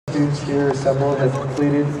students here assembled has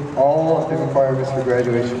completed all of the requirements for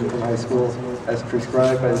graduation from high school as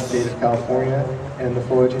prescribed by the state of California and the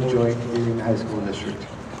Fullerton Joint Union High School District.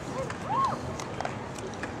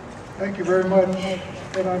 Thank you very much.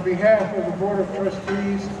 And on behalf of the Board of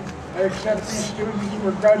Trustees, I accept these students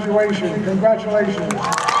for graduation. Congratulations.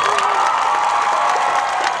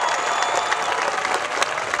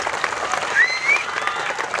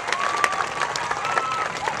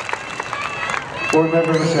 Board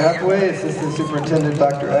Member Mr. Hathaway, Assistant Superintendent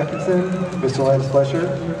Dr. Atkinson, Mr. Lance Fletcher,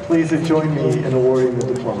 please join me in awarding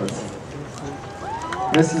the diplomas.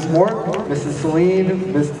 Mrs. Mort, Mrs.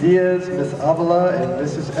 Celine, Ms. Diaz, Ms. Avila, and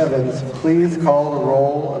Mrs. Evans, please call the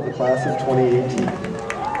roll of the class of 2018.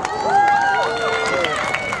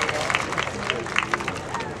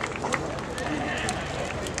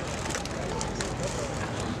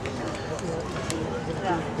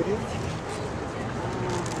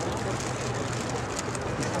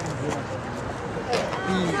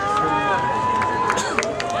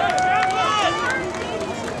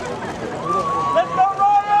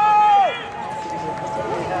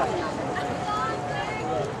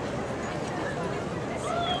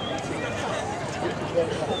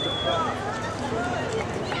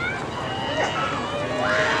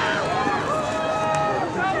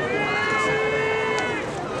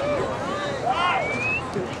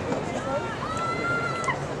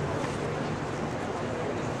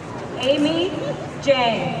 Amy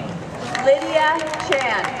Jane, Lydia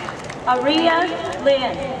Chan, Aria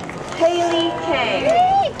Lynn, Haley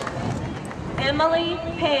Kang, Emily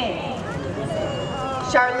Payne,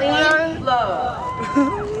 Charlene Lowe,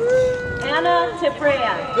 Anna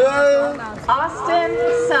Tiprea, Austin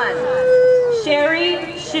Sun,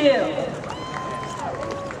 Sherry Shu,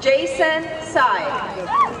 Jason Tsai,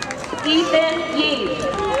 Ethan Yee,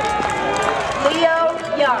 Leo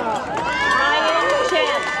Young, Ryan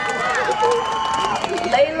Chen,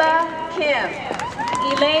 Layla Kim,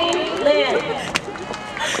 Elaine Lin,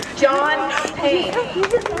 John Payne,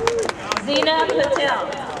 Zena Patel,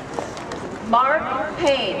 Mark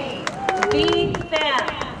Payne, V. Pham,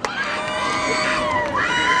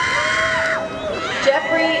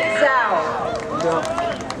 Jeffrey Zhao,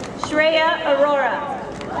 Shreya Arora,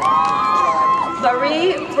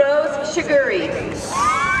 Marie Rose Shiguri,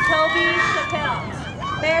 Toby Chappelle,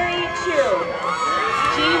 Mary Chu,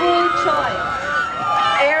 Jiwoo Choi,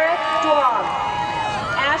 Eric Duong,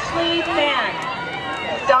 Ashley Fan,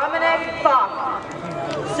 Dominic Bach,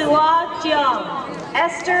 Sua Jiang,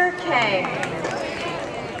 Esther Kang,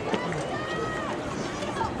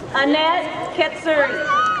 Annette Ketsuri,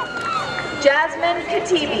 Jasmine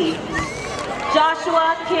Katibi,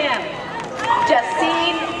 Joshua Kim,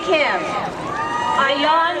 Justine Kim,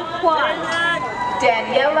 Ayan Kwan,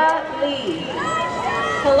 Daniela Lee,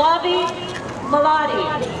 Pallavi Maladi,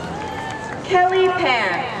 Kelly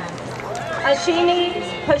Pan, Ashini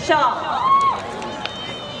Pashal,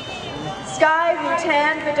 Sky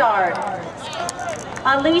Rutan Bedard,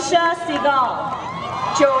 Alicia Seagal,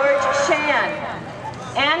 George Shan,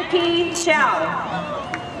 Anki Chow,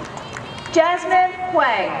 Jasmine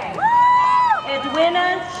Huang, Edwina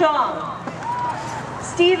Chong,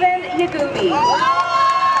 Stephen Yagubi,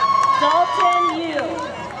 Dalton Yu,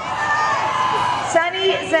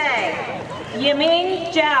 Sunny Zhang,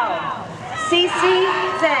 Yiming Zhao, Cece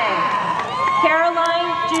Zhang,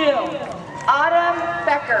 Caroline Zhu, Autumn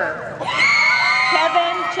Becker,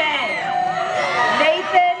 Kevin Chang,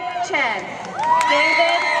 Nathan Chen,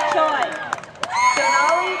 David Choi,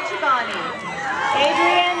 Sonali Chivani,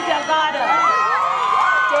 Adrian Delgado,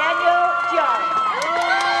 Daniel Jiang,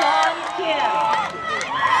 Sean Kim,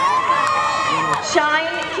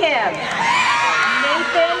 Shine Kim,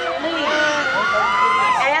 Nathan Lee,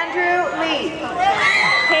 Andrew Lee,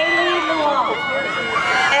 Haley Luong,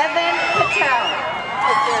 Evan Patel,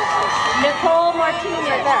 Nicole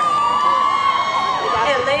Martinez,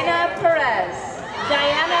 Elena Perez,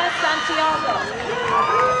 Diana Santiago,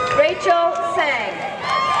 Rachel Sang,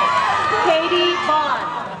 Katie Vaughn,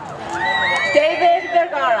 David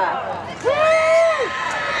Vergara,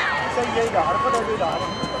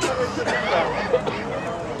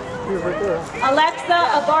 Alexa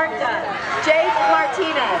Abarca, Jake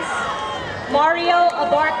Martinez, Mario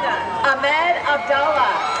Abarca, Ahmed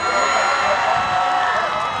Abdallah,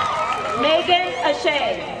 Megan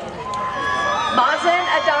Ashay, Mazen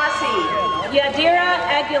Adasi, Yadira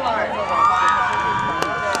Aguilar,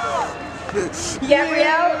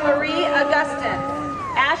 Gabrielle Marie Augustin,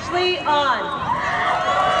 Ashley On,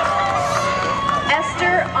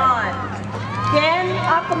 Esther On, Dan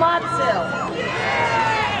Akamatsu,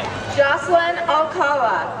 Jocelyn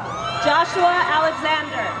Alcala, Joshua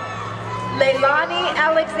Alexander, Leilani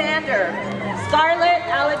Alexander, Scarlett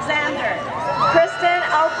Alexander, Kristen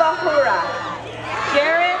Albahura,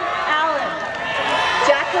 Jared Allen,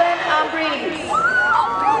 Jacqueline Ambriz,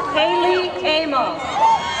 Haley Amos,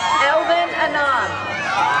 Elvin Anand,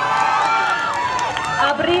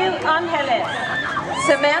 Abril Angeles,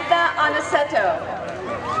 Samantha Aniceto,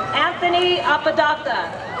 Anthony Apodaca,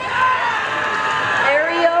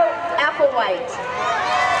 Ariel Applewhite,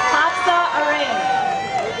 Hafsa Arain,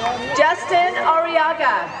 Justin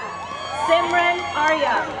Arriaga, Simran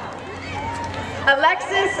Arya,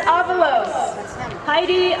 Alexis Avalos,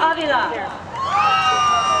 Heidi Avila,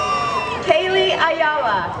 Kaylee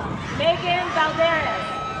Ayala, Megan Valderes,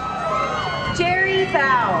 Jerry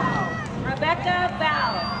Val, Rebecca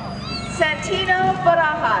Val, Santino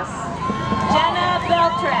Barajas, Jenna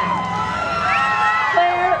Beltran,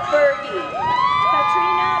 Claire Berge,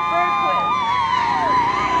 Katrina Bergquist,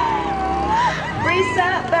 Brisa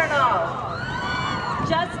Bernal,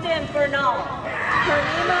 Justin Bernal,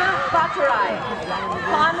 Purnima Bhattarai,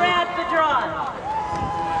 Conrad Bedron,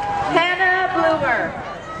 Hannah Bloomer,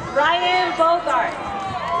 Ryan Bogart,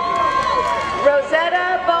 Rosetta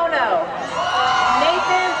Bono,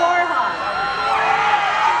 Nathan Borja,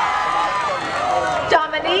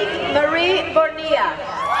 Dominique Marie Bornia,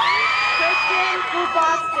 Kristen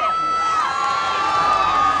Bubostin,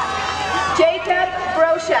 Jacob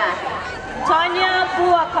Broshak, Tanya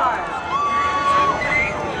Buakar,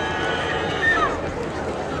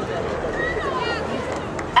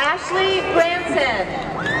 Ashley Branson,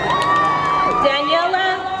 Daniela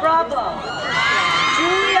Bravo,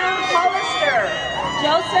 Julia Hollister,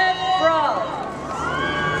 Joseph Bro,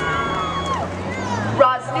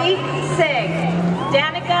 Rosneek Singh,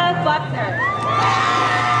 Danica Buckner,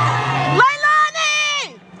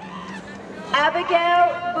 Abigail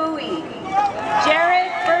Bowie,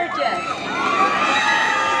 Jared Burgess,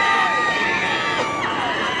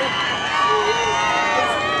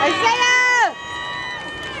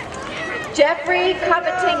 Jeffrey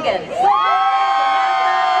Kabatingen,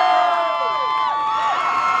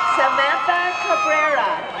 Samantha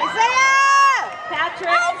Cabrera,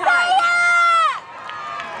 Patrick Kite,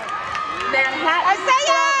 Manhattan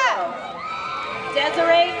Bravo,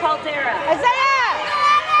 Desiree Caldera,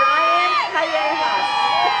 Brian Callejas,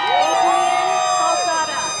 Adrian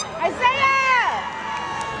Calzada,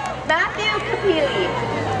 Matthew Capili,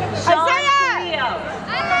 Sean Carrillo,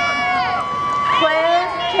 Claire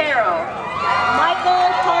Carroll, Michael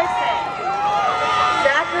Carson,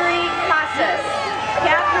 Zachary Casas,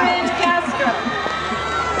 Catherine Castro,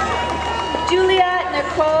 Julia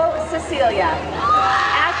Nicole Cecilia,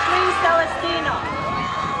 Ashley Celestino,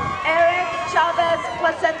 Eric Chavez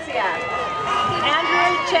Plasencia,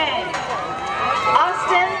 Andrew Chen,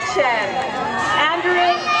 Austin Chen,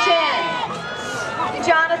 Andrew Chen,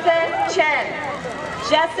 Jonathan Chen,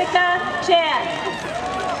 Jessica Chen,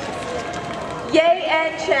 Ye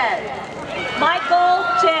and Chen, Michael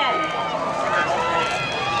Chen,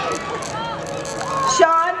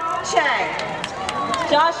 Sean Chang,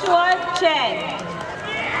 Joshua Cheng,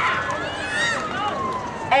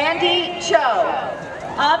 Andy Cho,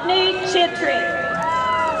 Avni Chitri,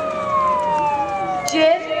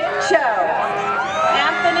 Jin Cho,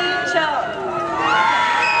 Anthony Cho,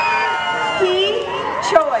 He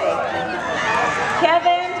Choi,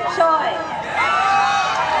 Kevin Choi,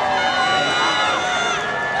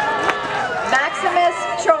 Maximus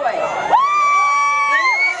Choi,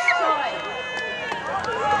 Choi,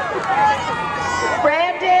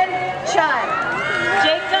 Brandon Chun,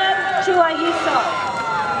 Jacob Chuahiso,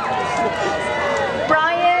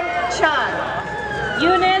 Brian Chun,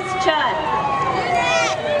 Eunice Chun,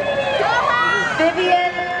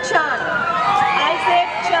 Vivian Chun, Isaac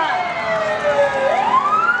Chung,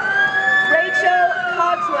 Rachel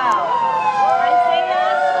Cogswell,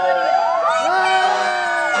 Isaiah Claudio,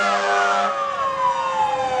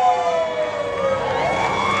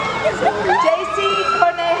 JC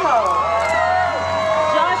Cornejo,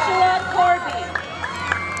 Joshua Corby,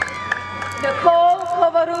 Nicole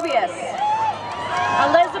Covarrubias,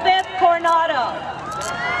 Elizabeth Coronado,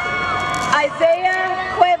 Isaiah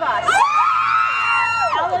Cuevas,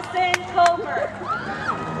 Allison Comer,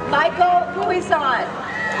 Michael Puisan,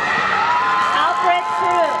 Alfred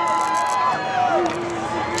Cruz,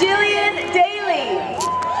 Jillian Daly,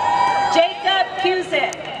 Jacob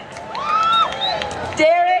Cusick,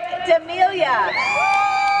 Derek D'Amelia,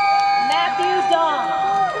 Matthew Dong,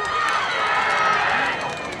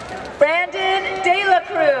 Brandon De La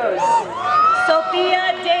Cruz,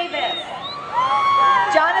 Sophia Davis,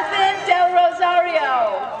 Jonathan Del Rosario,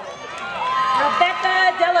 Rebecca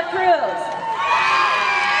De La Cruz,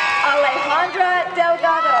 Alejandra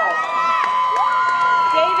Delgado,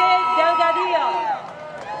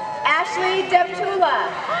 Ashley Deptula.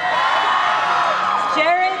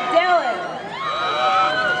 Jared Dillon.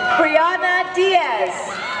 Brianna Diaz.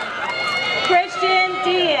 Christian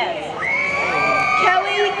Diaz.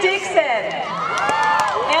 Kelly Dixon.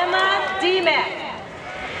 Emma Demek.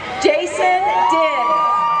 Jason Din.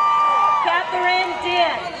 Catherine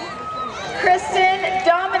Din. Kristen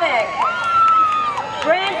Dominic.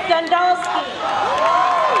 Brent Gundolski.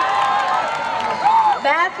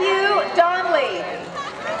 Matthew Donnelly.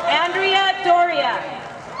 Andrea Doria.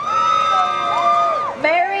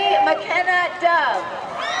 Mary McKenna Dove.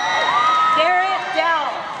 Garrett Dell.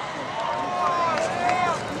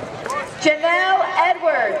 Janelle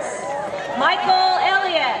Edwards. Michael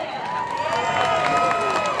Elliott.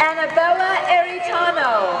 Annabella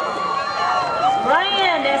Eritano.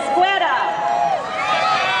 Ryan Escueda.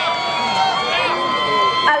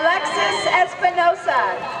 Alexis Espinosa.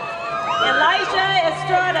 Elijah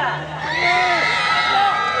Estrada.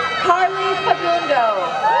 Carly Fagundo.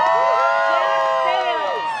 Jack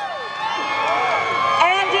Sales.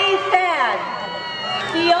 Andy Fan.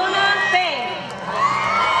 Fiona Fang.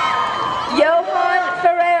 Johan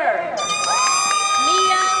Ferrer.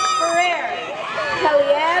 Mia Ferrer.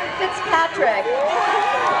 Kellyanne Fitzpatrick.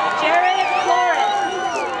 Jared Flores.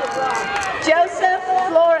 Joseph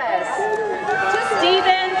Flores.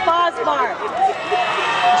 Stephen Fosmark.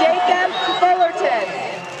 Jacob Fullerton.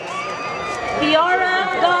 Fiora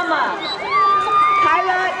Gama.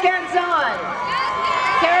 Kyla Ganzon.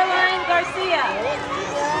 Caroline Garcia.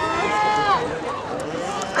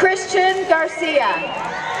 Christian Garcia.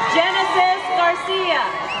 Genesis Garcia.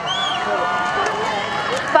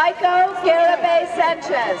 Fico Garibay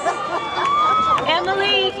Sanchez.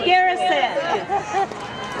 Emily Garrison.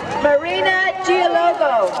 Marina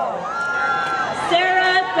Gialogo.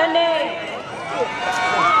 Sarah Ganay.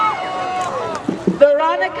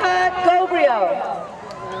 Veronica Gobrio.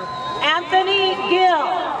 Anthony Gill.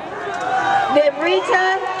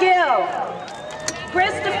 Nimrita Gill.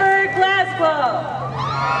 Christopher Glasgow.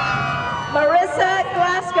 Marissa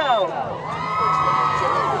Glasgow.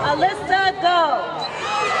 Alyssa Go.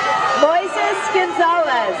 Moises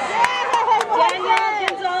Gonzalez. Daniel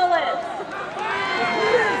Gonzalez.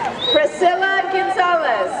 Priscilla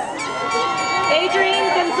Gonzalez. Adrian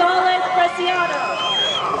Gonzalez Preciado.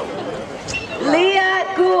 Leah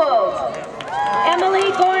Gould.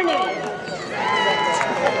 Emily Gorney.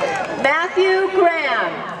 Matthew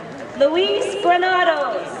Graham. Luis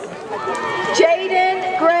Granados.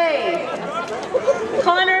 Jaden Gray.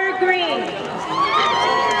 Connor Green.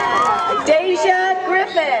 Deja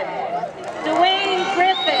Griffin. Dwayne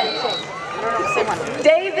Griffin.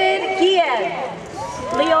 David Guillen.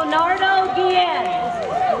 Leonardo Guillen.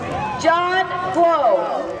 John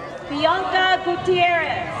Guo. Bianca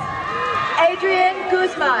Gutierrez. Adrian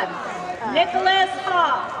Guzman. Nicholas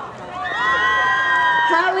Hoff.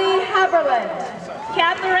 Hallie Haberland.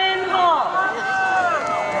 Catherine Hall.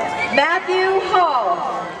 Matthew Hall.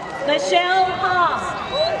 Michelle Hom.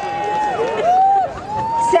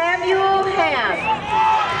 Samuel Ham.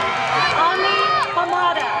 Ami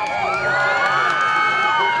Hamada.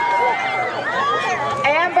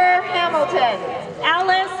 Amber Hamilton.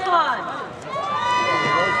 Alice Hahn.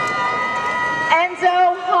 Enzo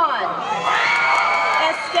Hahn.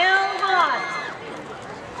 Estelle Hahn.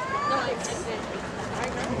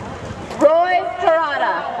 Roy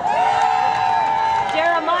Parada.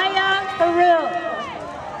 Jeremiah Haroon.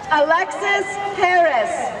 Alexis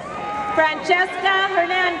Harris. Francesca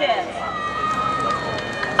Hernandez.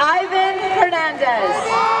 Ivan Hernandez.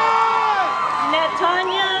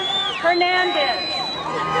 Netanya Hernandez.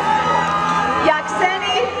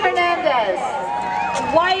 Yaxeni Hernandez.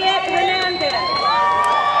 Wyatt Hernandez.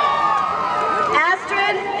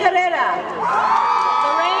 Astrid Herrera.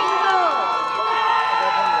 Lorraine Ho.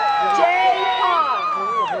 Jay Hong.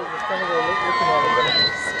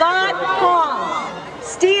 Scott Hong.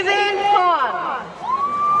 Stephen Hong.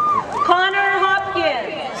 Connor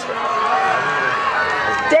Hopkins.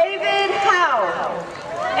 David Howe.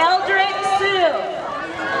 Eldrick Sue.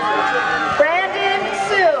 Brandon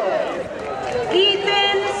Sue.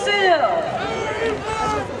 Ethan Sue.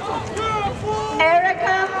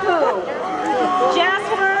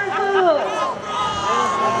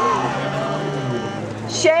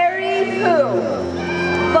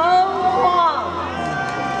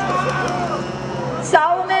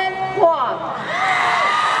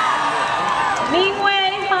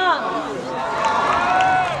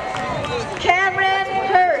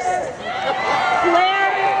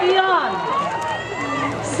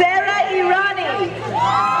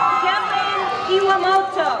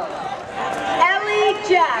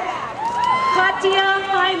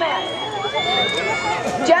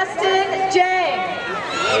 Justin Jang.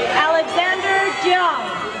 Alexander Jiang.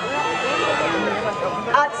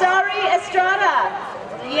 Atsari Estrada.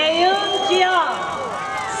 Yeun Jiang.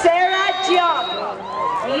 Sarah Jiang.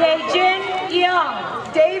 Yejin Young.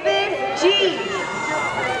 David G.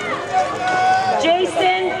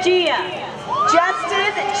 Jason Gia.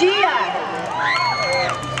 Justin Gia.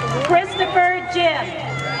 Christopher Jim.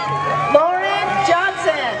 Lauren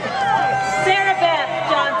Johnson. Sarah Beth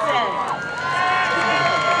Johnson.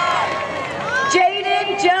 Jaden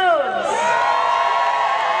Jones.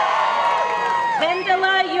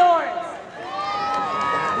 Vendela Yorns.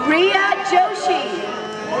 Ria Joshi.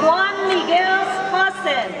 Juan Miguel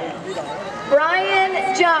Hassan. Brian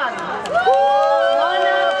Jung.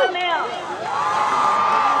 Lana Kamel.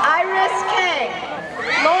 Iris Kang.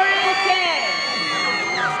 Lauren Kang.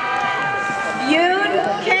 Yoon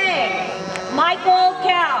Kang. Michael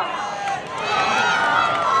Cow.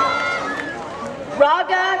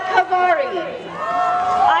 Raga Kavari.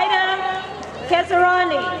 Ida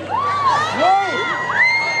Kesarani.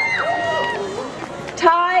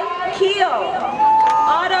 Tai Keo.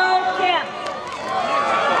 Otto Kemp.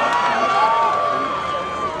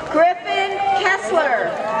 Griffin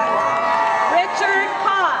Kessler. Richard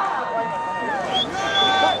Cobb.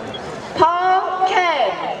 Paul Kay.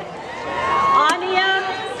 Ania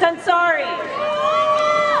Kansari.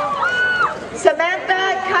 Samantha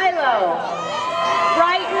Kylo.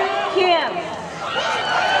 Brighton Kim.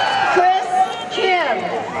 Chris Kim.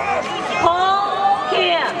 Paul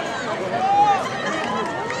Kim.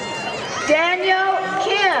 Daniel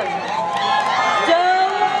Kim.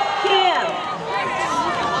 Doe Kim.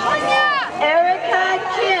 Erica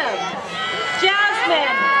Kim.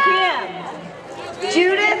 Jasmine Kim.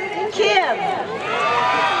 Judith Kim.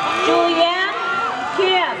 Julianne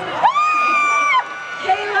Kim.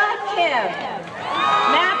 Kayla Kim.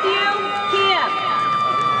 Matthew Kim.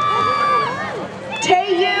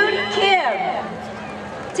 Taeyoon Kim.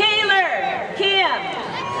 Taylor Kim.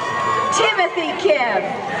 Timothy Kim.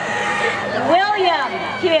 William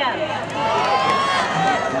Kim.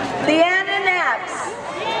 Leanna Naps.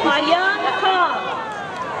 Mayung Kong.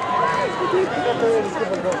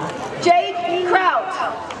 Jake Kraut.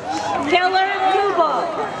 Keller Kubo.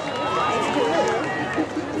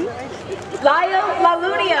 Lyle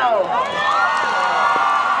Lalunio.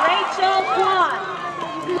 Rachel Kwan.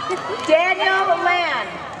 Daniel Land.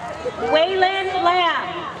 Waylon Lamb.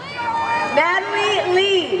 Natalie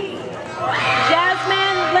Lee.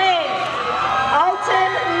 Jasmine Lay.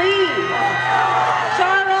 Alton Lee.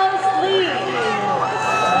 Charles Lee.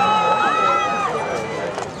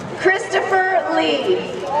 Christopher Lee.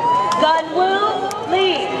 Gunwoo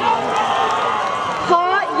Lee. Ha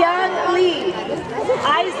Young Lee.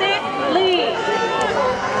 Isaac Lee.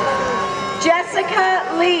 Jessica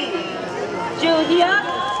Lee. Julia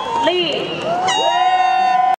Lee.